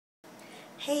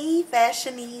Hey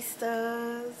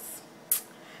fashionistas.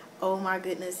 Oh my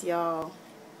goodness, y'all.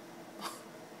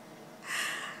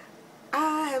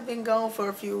 I have been gone for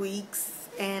a few weeks,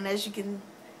 and as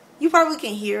you probably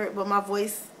can hear it, but my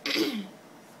voice, I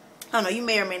don't know, you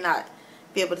may or may not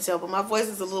be able to tell, but my voice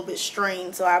is a little bit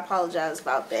strained, so I apologize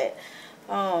about that.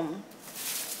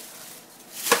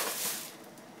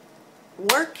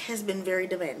 Work has been very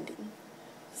demanding,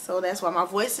 so that's why my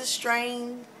voice is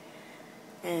strained,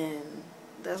 and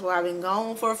that's why I've been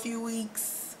gone for a few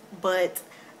weeks. But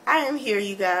I am here,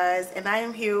 you guys, and I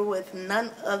am here with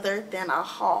none other than a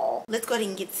haul. Let's go ahead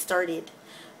and get started.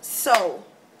 So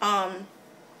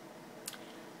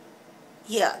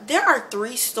yeah, there are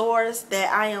 3 stores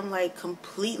that I am like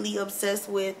completely obsessed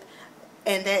with,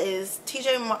 and that is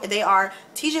they are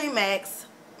TJ Maxx,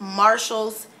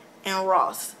 Marshalls, and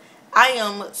Ross. I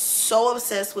am so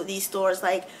obsessed with these stores.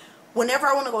 Like, whenever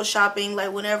I want to go shopping,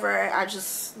 like whenever I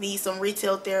just need some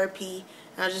retail therapy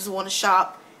and I just want to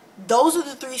shop, those are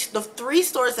the three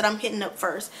stores that I'm hitting up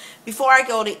first before I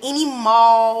go to any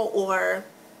mall or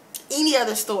any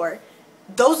other store.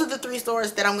 Those are the 3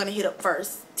 stores that I'm going to hit up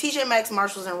first. TJ Maxx,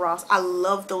 Marshalls, and Ross. I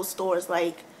love those stores.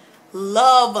 Like,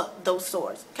 love those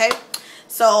stores. Okay?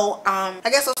 So, I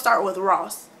guess I'll start with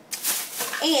Ross.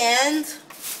 And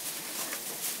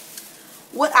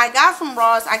what I got from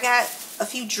Ross, I got a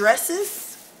few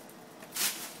dresses.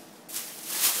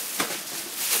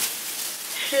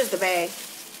 Here's the bag.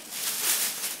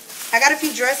 I got a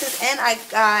few dresses, and I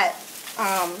got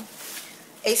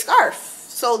a scarf.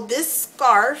 So this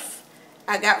scarf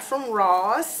I got from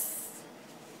Ross.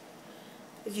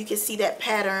 If you can see that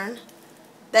pattern,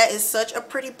 that is such a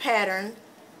pretty pattern.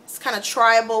 It's kind of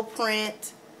tribal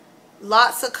print,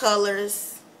 lots of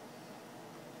colors.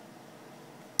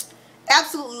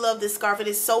 Absolutely love this scarf. It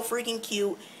is so freaking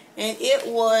cute, and it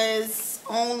was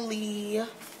only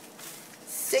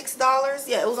 $6.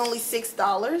 Yeah, it was only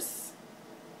 $6.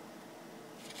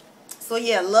 So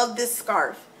yeah, love this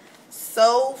scarf.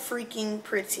 So freaking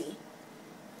pretty.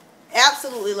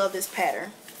 Absolutely love this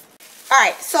pattern.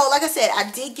 Alright, so like I said,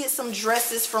 I did get some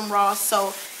dresses from Ross.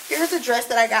 So here's a dress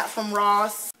that I got from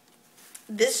Ross.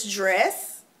 This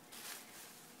dress.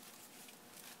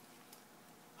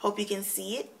 Hope you can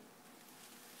see it.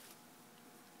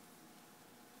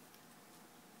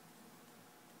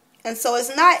 And so it's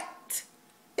not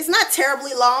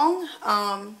terribly long,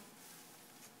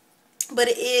 but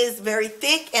it is very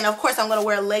thick, and of course I'm going to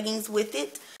wear leggings with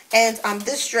it. And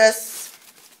this dress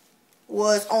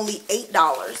was only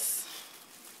 $8.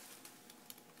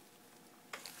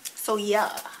 So yeah,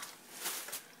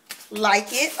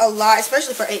 like it a lot,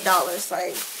 especially for $8.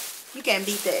 Like, you can't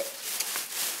beat that.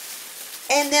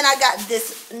 And then I got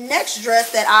this next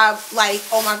dress that I like.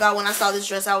 Oh my god, when I saw this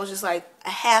dress, I was just like, I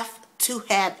have to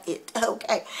have it.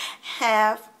 Okay,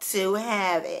 have to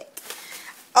have it.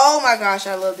 Oh my gosh,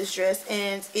 I love this dress.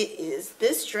 And it is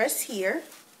this dress here,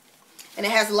 and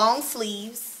it has long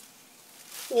sleeves.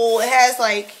 Well, it has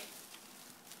like,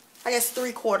 I guess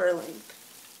 3/4 length,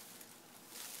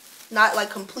 not like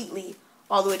completely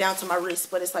all the way down to my wrist,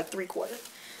 but it's like 3/4.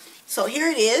 So here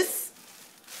it is.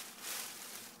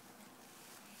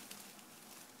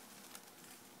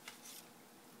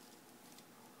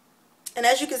 And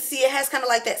as you can see, it has kind of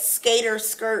like that skater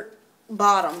skirt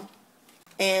bottom.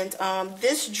 And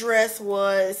this dress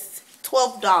was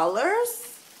 $12.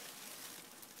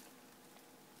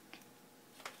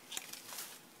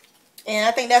 And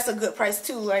I think that's a good price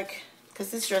too, like,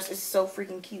 because this dress is so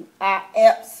freaking cute. I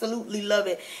absolutely love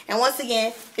it. And once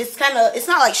again, it's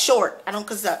not like short.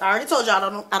 Because I already told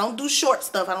y'all I don't do short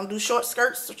stuff. I don't do short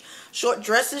skirts, short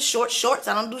dresses, short shorts.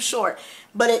 I don't do short.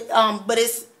 But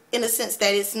it's in a sense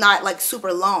that it's not like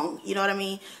super long. You know what I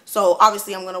mean? So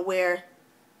obviously I'm gonna wear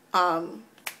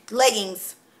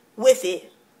leggings with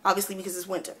it, obviously, because it's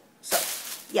winter. So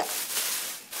yeah.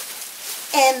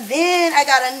 And then I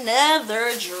got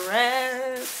another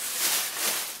dress.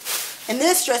 And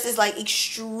this dress is like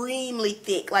extremely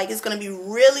thick. Like, it's going to be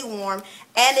really warm.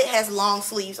 And it has long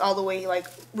sleeves all the way, like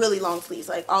really long sleeves,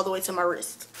 like all the way to my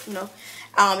wrist, you know.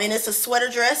 And it's a sweater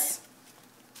dress,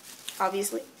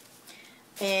 obviously.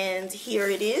 And here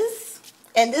it is.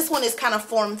 And this one is kind of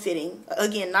form-fitting.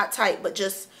 Again, not tight, but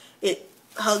just it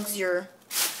hugs your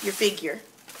figure.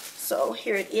 So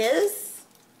here it is.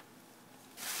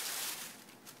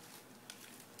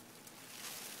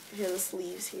 Here are the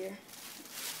sleeves here.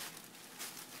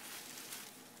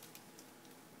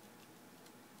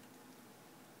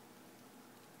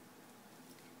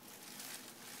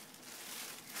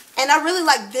 And I really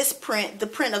like this print, the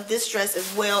print of this dress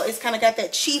as well. It's kind of got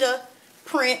that cheetah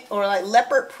print or like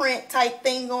leopard print type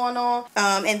thing going on.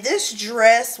 And this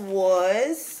dress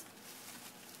was,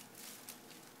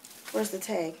 where's the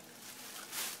tag?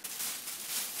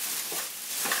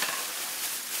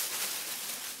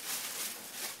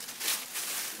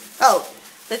 Oh,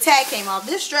 the tag came off.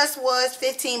 This dress was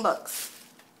 15 bucks.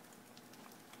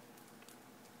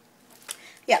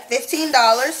 Yeah, $15.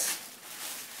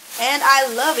 And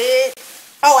I love it.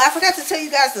 Oh, I forgot to tell you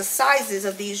guys the sizes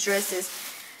of these dresses.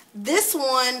 This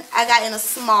one I got in a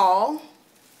small.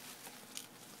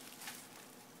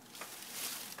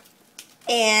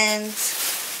 And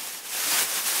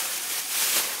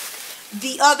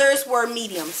the others were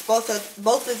mediums. Both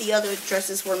of the other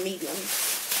dresses were mediums.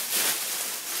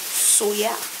 So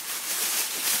yeah.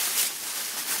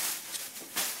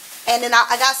 And then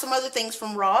I got some other things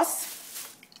from Ross.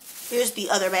 Here's the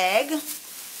other bag.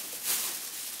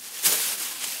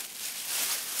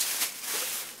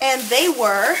 And they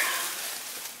were,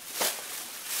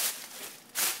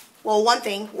 well, one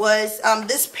thing was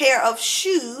this pair of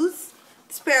shoes,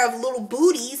 this pair of little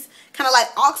booties, kind of like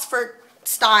Oxford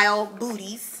style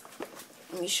booties.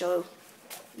 Let me show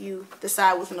you the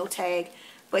side with no tag.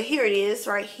 But here it is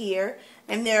right here.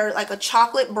 And they're like a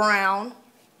chocolate brown.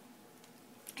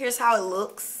 Here's how it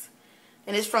looks.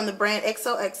 And it's from the brand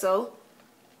XOXO.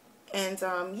 And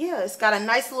yeah, it's got a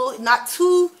nice little, not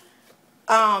too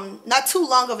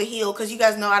long of a heel, because you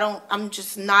guys know I'm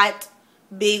just not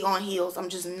big on heels. I'm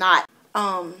just not.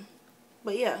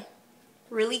 But yeah,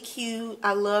 really cute.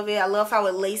 I love it. I love how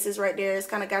it laces right there. It's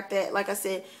kind of got that, like I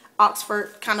said,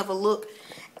 Oxford kind of a look.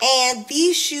 And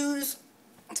these shoes,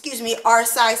 excuse me, are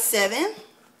size 7.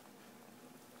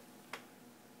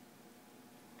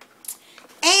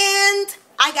 And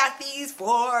I got these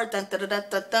for, dun, dun, dun, dun,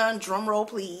 dun, dun, drum roll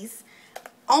please,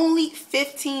 only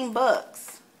 15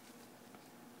 bucks.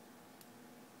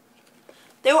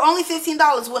 They were only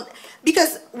 $15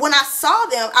 because when I saw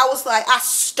them, I was like, I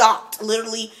stopped,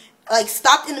 literally, like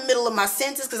stopped in the middle of my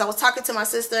sentence because I was talking to my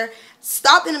sister,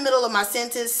 stopped in the middle of my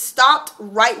sentence, stopped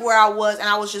right where I was, and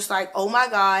I was just like, oh my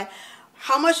God,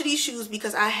 how much are these shoes?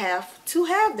 Because I have to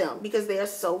have them because they are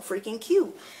so freaking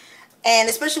cute. And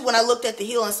especially when I looked at the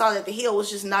heel and saw that the heel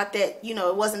was just not that, you know,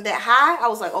 it wasn't that high, I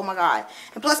was like, oh my God.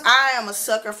 And plus, I am a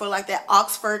sucker for like that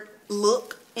Oxford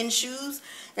look in shoes.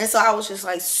 And so I was just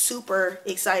like super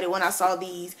excited when I saw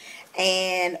these.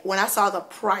 And when I saw the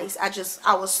price,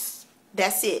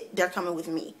 that's it. They're coming with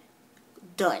me.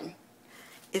 Done.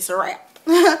 It's a wrap.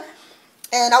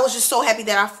 And I was just so happy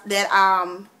that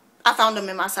I found them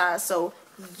in my size. So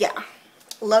yeah,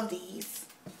 love these.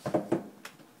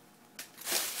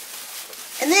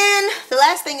 And then the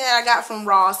last thing that I got from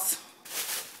Ross,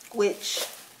 which,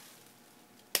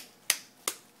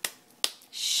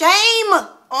 shame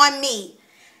on me.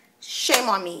 Shame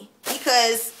on me.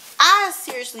 Because I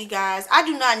seriously, guys, I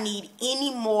do not need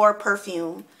any more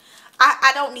perfume.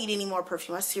 I don't need any more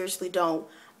perfume. I seriously don't.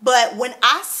 But when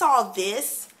I saw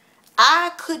this,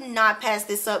 I could not pass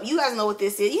this up. You guys know what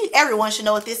this is. Everyone should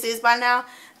know what this is by now.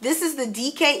 This is the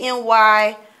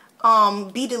DKNY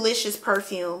Be Delicious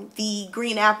perfume, the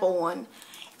green apple one.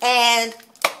 And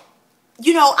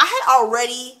you know, I had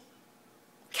already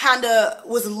kind of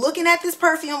was looking at this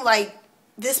perfume like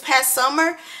this past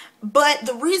summer, but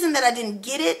the reason that I didn't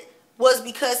get it was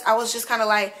because I was just kind of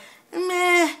like,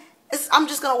 meh, I'm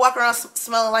just gonna walk around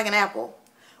smelling like an apple.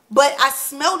 But I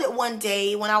smelled it one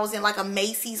day when I was in like a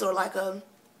Macy's or like a,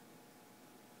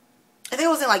 I think it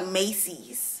was in like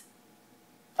Macy's.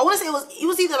 I want to say it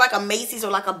was either like a Macy's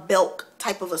or like a Belk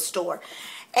type of a store.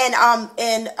 And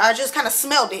I just kind of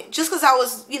smelled it just because I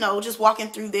was, you know, just walking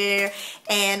through there,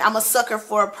 and I'm a sucker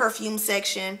for a perfume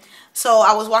section. So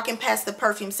I was walking past the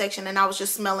perfume section and I was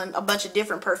just smelling a bunch of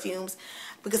different perfumes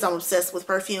because I'm obsessed with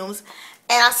perfumes.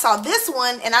 And I saw this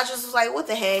one and I just was like, what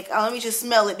the heck? Let me just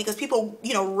smell it because people,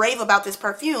 you know, rave about this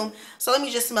perfume. So let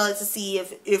me just smell it to see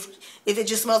if it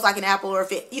just smells like an apple or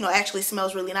if it, you know, actually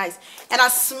smells really nice. And I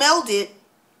smelled it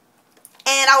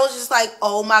and I was just like,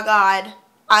 oh my God,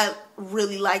 I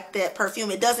really like that perfume.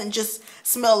 It doesn't just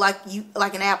smell like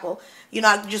an apple. You're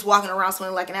not just walking around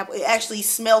smelling like an apple. It actually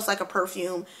smells like a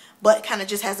perfume, but kind of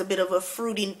just has a bit of a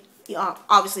fruity,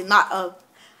 obviously not a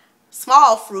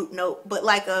small fruit note, but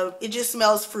like it just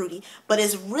smells fruity. But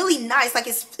it's really nice. Like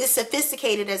it's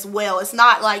sophisticated as well. It's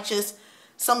not like just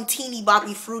some teeny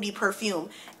boppy fruity perfume.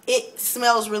 It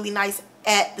smells really nice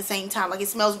at the same time. Like it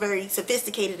smells very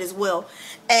sophisticated as well.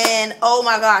 And oh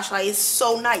my gosh, like it's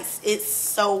so nice. It's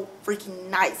so freaking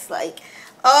nice. Like,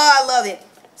 oh, I love it.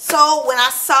 So when I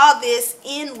saw this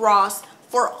in Ross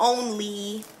for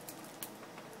only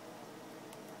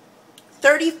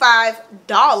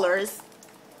 $35,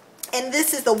 And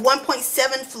this is the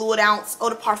 1.7 fluid ounce eau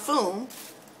de parfum.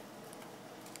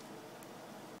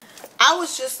 I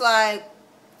was just like,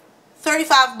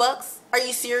 35 bucks? Are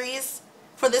you serious?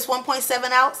 For this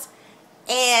 1.7 ounce?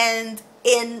 And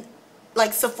in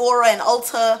like Sephora and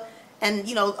Ulta and,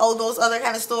 you know, all those other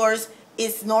kind of stores,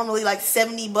 it's normally like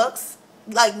 70 bucks.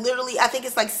 Like literally, I think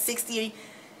it's like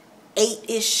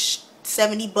 68-ish,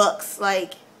 70 bucks.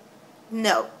 Like,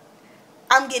 no.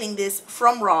 I'm getting this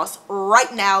from Ross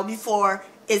right now before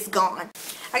it's gone.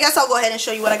 I guess I'll go ahead and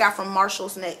show you what I got from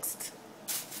Marshall's next.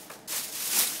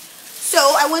 So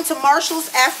I went to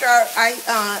Marshall's after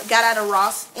I got out of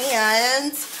Ross,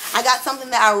 and I got something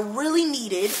that I really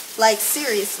needed, like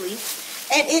seriously,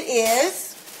 and it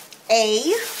is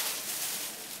a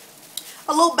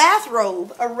little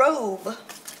bathrobe, a robe,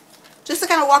 just to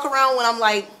kind of walk around when I'm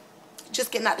like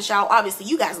just getting out the shower. Obviously,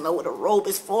 you guys know what a robe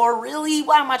is for. Really?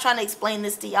 Why am I trying to explain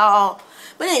this to y'all?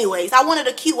 But anyways, I wanted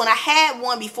a cute one. I had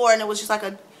one before, and it was just like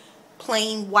a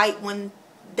plain white one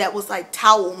that was like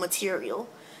towel material.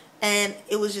 And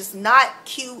it was just not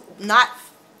cute, not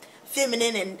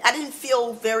feminine, and I didn't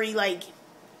feel very like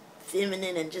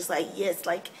feminine and just like, yes,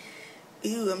 like,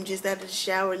 ooh, I'm just out of the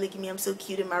shower, look at me, I'm so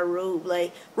cute in my robe.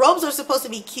 Like, robes are supposed to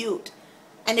be cute.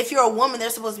 And if you're a woman, they're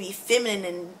supposed to be feminine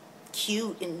and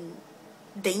cute and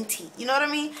dainty. You know what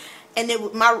I mean? And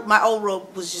my old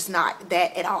robe was just not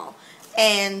that at all.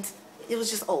 And it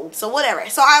was just old. So whatever.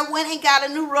 So I went and got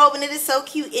a new robe, and it is so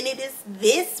cute. And it is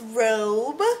this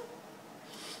robe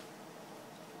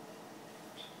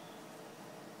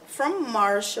from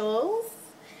Marshall's.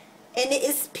 And it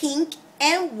is pink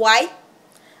and white.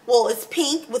 Well, it's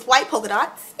pink with white polka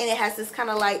dots. And it has this kind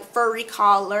of like furry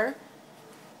collar.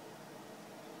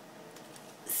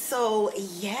 So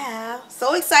yeah,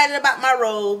 so excited about my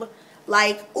robe,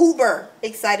 like uber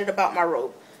excited about my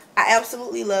robe. I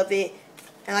absolutely love it.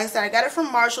 And like I said, I got it from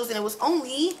Marshall's, and it was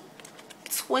only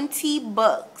 20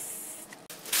 bucks.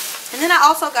 And then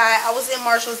I was in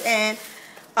Marshall's, and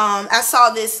I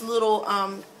saw this little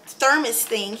thermos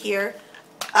thing here,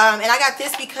 and I got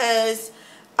this because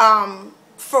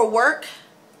for work,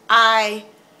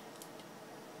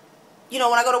 you know,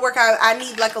 when I go to work, I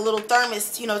need like a little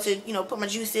thermos, you know, to, you know, put my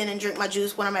juice in and drink my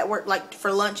juice when I'm at work, like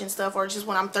for lunch and stuff, or just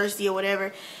when I'm thirsty or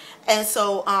whatever. And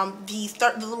so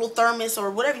the little thermos, or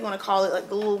whatever you want to call it, like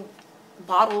the little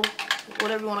bottle,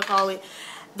 whatever you want to call it,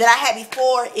 that I had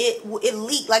before, it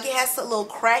leaked. Like, it has a little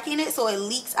crack in it, so it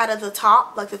leaks out of the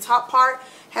top. Like, the top part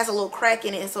has a little crack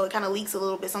in it, and so it kind of leaks a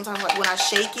little bit sometimes, like when I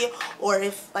shake it, or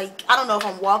if, like, I don't know, if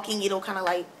I'm walking, it'll kind of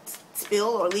like spill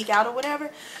or leak out or whatever.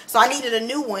 So I needed a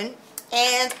new one.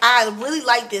 And I really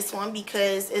like this one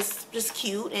because it's just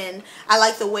cute, and I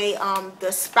like the way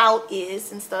the spout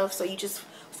is and stuff. So you just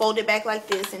fold it back like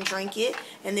this and drink it,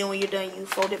 and then when you're done, you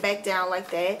fold it back down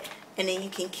like that, and then you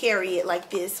can carry it like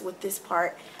this with this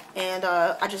part. And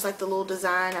I just like the little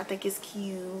design. I think it's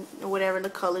cute, or whatever. The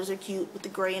colors are cute with the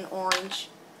gray and orange,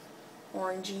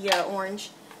 orangey, yeah,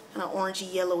 orange, kind of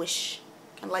orangey yellowish.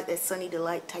 I like that Sunny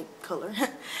Delight type color.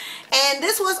 And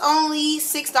this was only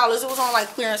 $6. It was on like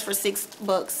clearance for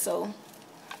 $6. So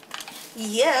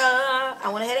yeah, I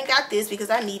went ahead and got this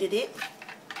because I needed it.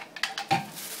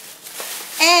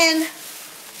 And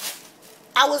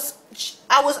I was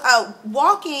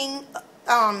walking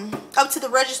up to the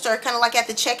register, kind of like at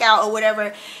the checkout or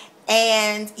whatever.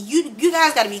 And you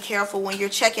guys got to be careful when you're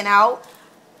checking out,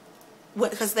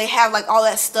 because they have like all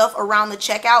that stuff around the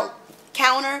checkout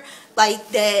counter, like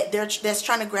that's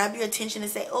trying to grab your attention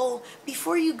and say, oh,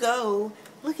 before you go,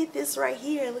 look at this right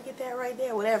here, look at that right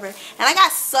there, whatever. And I got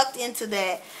sucked into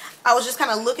that. I was just kind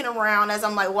of looking around as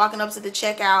I'm like walking up to the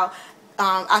checkout.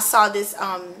 I saw this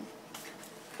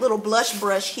little blush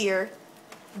brush here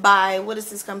by, what is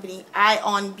this company?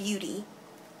 Ion Beauty.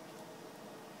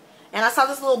 And I saw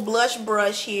this little blush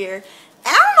brush here, and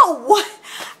I don't know what,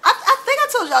 I think I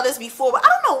told y'all this before, but I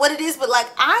don't know what it is, but like,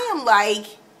 I am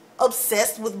like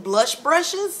obsessed with blush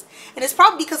brushes, and it's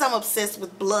probably because I'm obsessed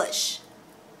with blush.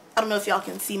 I don't know if y'all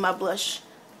can see my blush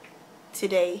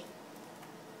today,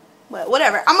 but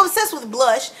whatever. I'm obsessed with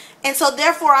blush, and so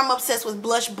therefore I'm obsessed with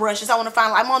blush brushes. I want to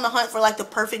find, I'm on the hunt for like the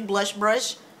perfect blush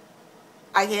brush,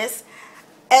 I guess.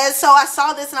 And so I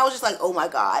saw this, and I was just like, oh my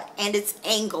god, and it's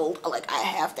angled, like I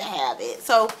have to have it.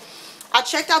 So I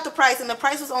checked out the price, and the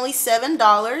price was only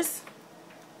 $7.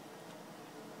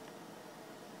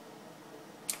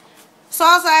 So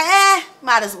I was like,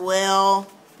 might as well.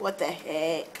 What the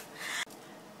heck?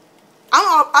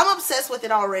 I'm obsessed with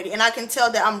it already, and I can tell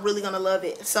that I'm really gonna love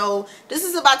it. So this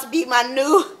is about to be my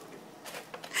new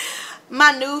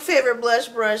favorite blush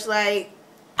brush. Like,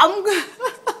 I'm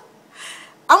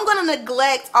gonna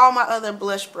neglect all my other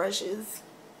blush brushes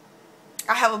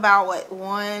I have about what,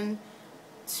 1,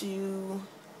 2,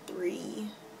 3.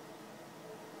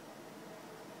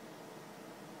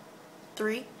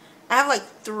 I have like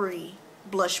 3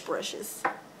 blush brushes,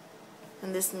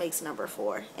 and this makes number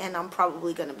 4, and I'm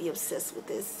probably gonna be obsessed with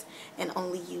this and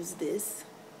only use this.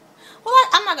 Well,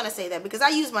 I'm not gonna say that because I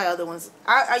use my other ones.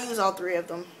 I use all 3 of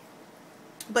them.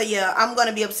 But yeah, I'm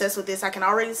gonna be obsessed with this. I can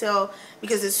already tell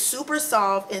because it's super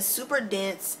soft and super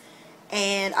dense,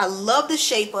 and I love the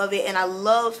shape of it, and I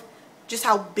love just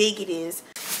how big it is.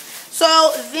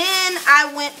 So then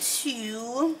I went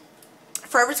to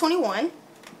Forever 21,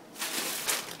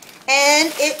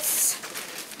 and it's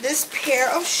this pair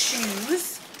of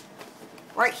shoes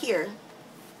right here.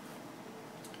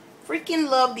 Freaking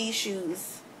love these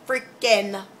shoes.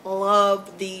 Freaking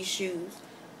love these shoes.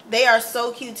 They are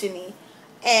so cute to me.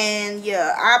 And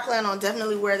yeah, I plan on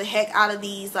definitely wear the heck out of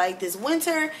these like this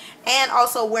winter, and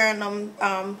also wearing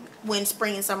them when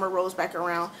spring and summer rolls back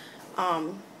around.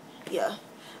 Yeah,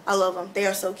 I love them. They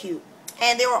are so cute.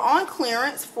 And they were on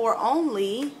clearance for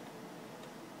only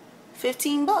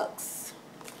 15 bucks.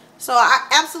 So I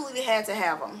absolutely had to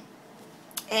have them.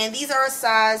 And these are a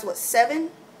size, what, 7?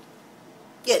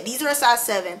 Yeah, these are a size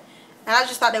 7. And I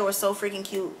just thought they were so freaking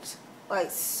cute.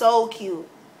 Like, so cute.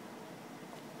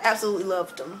 Absolutely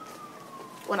loved them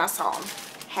when I saw them.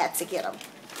 Had to get them.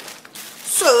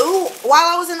 So, while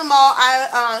I was in the mall,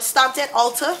 I stopped at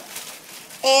Ulta.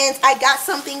 And I got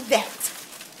something that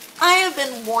I have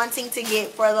been wanting to get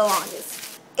for the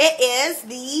longest. It is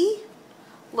the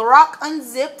Lorac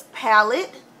Unzipped palette.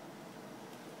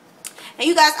 And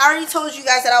you guys, I already told you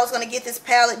guys that I was going to get this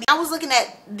palette. I was looking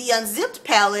at the Unzipped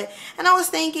palette, and I was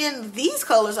thinking these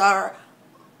colors are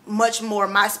much more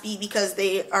my speed because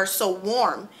they are so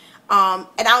warm.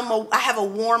 And I have a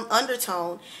warm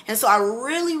undertone, and so I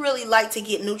really like to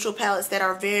get neutral palettes that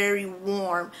are very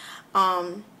warm.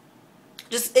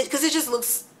 Just because it just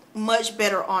looks much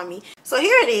better on me. So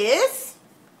here it is.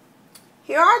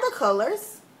 Here are the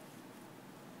colors.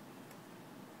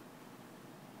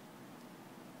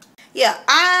 Yeah,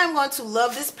 I'm going to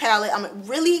love this palette. I'm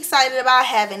really excited about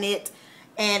having it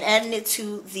and adding it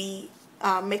to the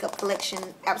makeup collection.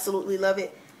 Absolutely love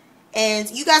it. And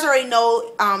you guys already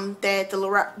know that the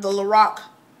Lorac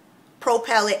Pro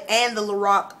palette and the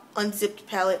Lorac Unzipped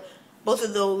palette, both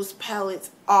of those palettes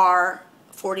are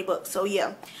 40 bucks. So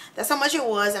yeah, that's how much it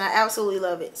was, and I absolutely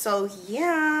love it. So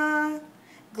yeah,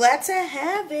 glad to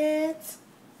have it.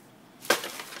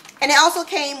 And it also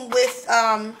came with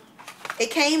it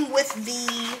came with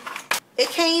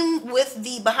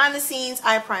the behind the scenes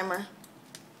eye primer.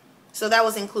 So that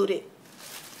was included.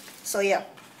 So yeah.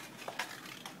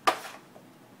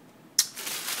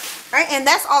 Alright, and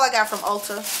that's all I got from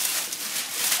Ulta.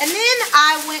 And then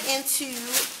I went into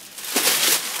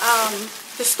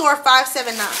the store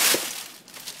 579.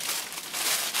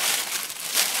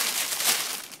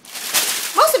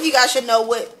 Most of you guys should know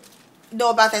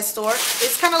about that store.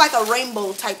 It's kind of like a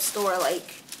Rainbow type store,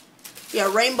 like, yeah,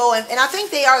 Rainbow, and I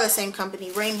think they are the same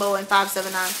company, Rainbow and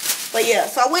 579. But yeah,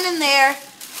 so I went in there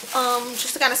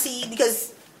just to kind of see,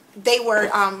 because they were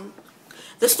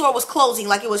the store was closing,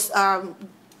 like it was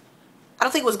I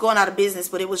don't think it was going out of business,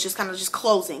 but it was just kind of just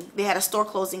closing. They had a store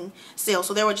closing sale,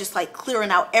 so they were just like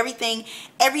clearing out everything.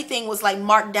 Everything was like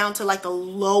marked down to like the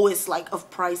lowest like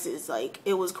of prices. Like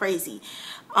it was crazy.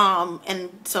 And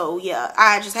so yeah,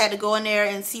 I just had to go in there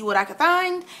and see what I could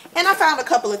find, and I found a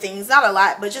couple of things, not a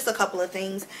lot, but just a couple of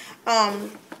things.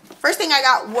 First thing I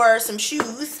got were some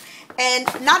shoes, and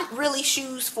not really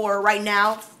shoes for right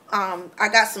now. I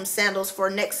got some sandals for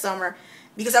next summer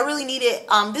because I really needed.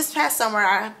 This past summer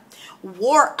I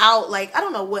wore out, like, I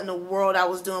don't know what in the world I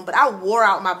was doing, but I wore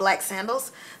out my black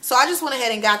sandals. So I just went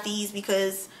ahead and got these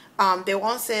because they were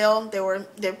on sale.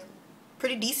 They're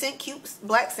pretty decent, cute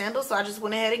black sandals, so I just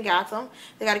went ahead and got them.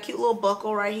 They got a cute little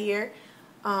buckle right here.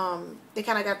 They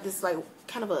kind of got this like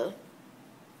kind of a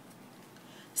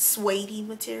suede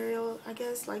material, I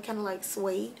guess, like kind of like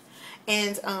suede.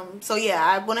 And so yeah,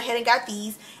 I went ahead and got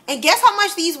these, and guess how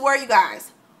much these were, you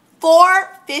guys?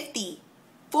 $4.50.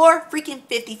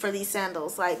 $4.50 for these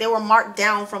sandals. Like, they were marked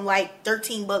down from like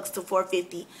 13 bucks to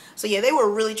 $4.50. So yeah, they were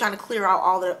really trying to clear out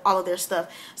all of their stuff.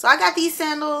 So I got these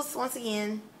sandals, once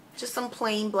again, just some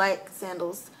plain black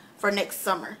sandals for next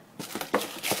summer.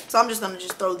 So I'm just gonna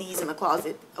just throw these in the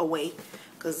closet away,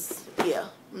 because yeah,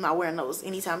 I'm not wearing those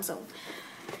anytime soon.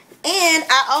 And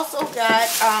I also got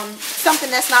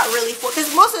something that's not really for,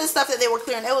 because most of the stuff that they were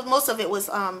clearing, most of it was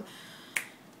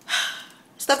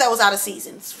stuff that was out of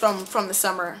seasons from the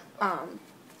summer,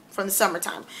 from the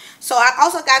summertime. So I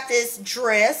also got this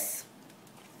dress,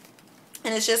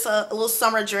 and it's just a little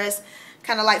summer dress,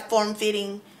 kind of like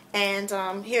form-fitting,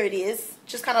 And here it is,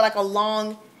 just kind of like a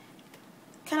long,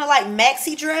 kind of like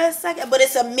maxi dress, but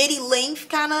it's a midi length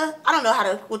kind of. I don't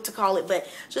know what to call it, but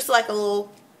just like a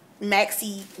little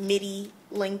maxi midi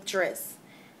length dress.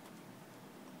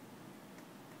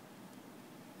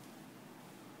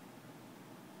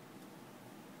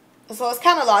 So it's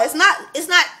kind of long. It's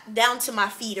not down to my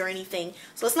feet or anything.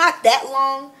 So it's not that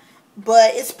long,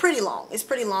 but it's pretty long. It's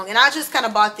pretty long. And I just kind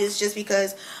of bought this just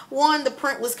because, one, the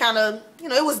print was kind of, you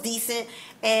know, it was decent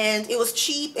and it was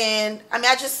cheap. And I mean,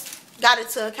 I just got it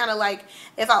to kind of like,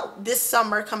 this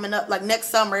summer coming up, like next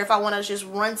summer, if I want to just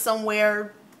run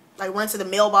somewhere, like run to the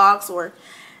mailbox, or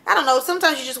I don't know,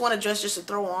 sometimes you just want a dress just to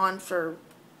throw on for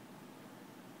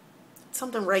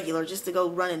something regular, just to go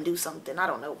run and do something. I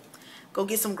don't know. Go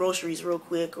get some groceries real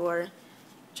quick, or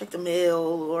check the mail,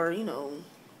 or, you know,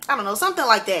 I don't know, something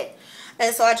like that.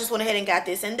 And so I just went ahead and got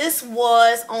this. And this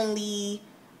was only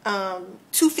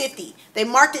 $2.50. They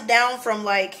marked it down from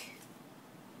like,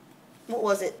 what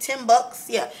was it, 10 bucks?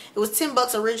 Yeah, it was 10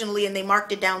 bucks originally, and they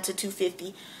marked it down to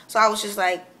 $2.50. So I was just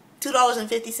like,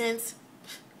 $2.50?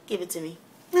 Give it to me.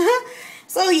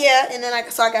 So yeah, and then I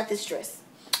got this dress.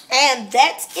 And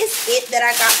that is it that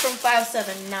I got from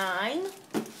 579.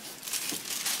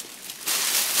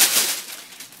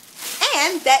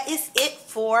 And that is it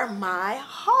for my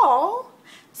haul.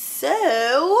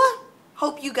 So,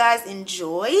 hope you guys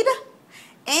enjoyed.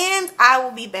 And I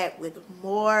will be back with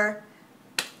more.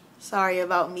 Sorry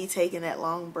about me taking that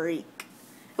long break.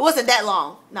 It wasn't that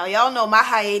long. Now, y'all know my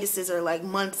hiatuses are like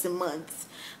months and months.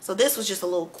 So this was just a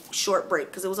little short break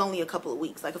because it was only a couple of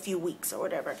weeks, like a few weeks or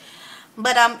whatever.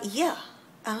 But, yeah.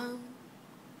 I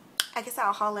guess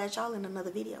I'll holler at y'all in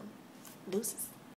another video. Deuces.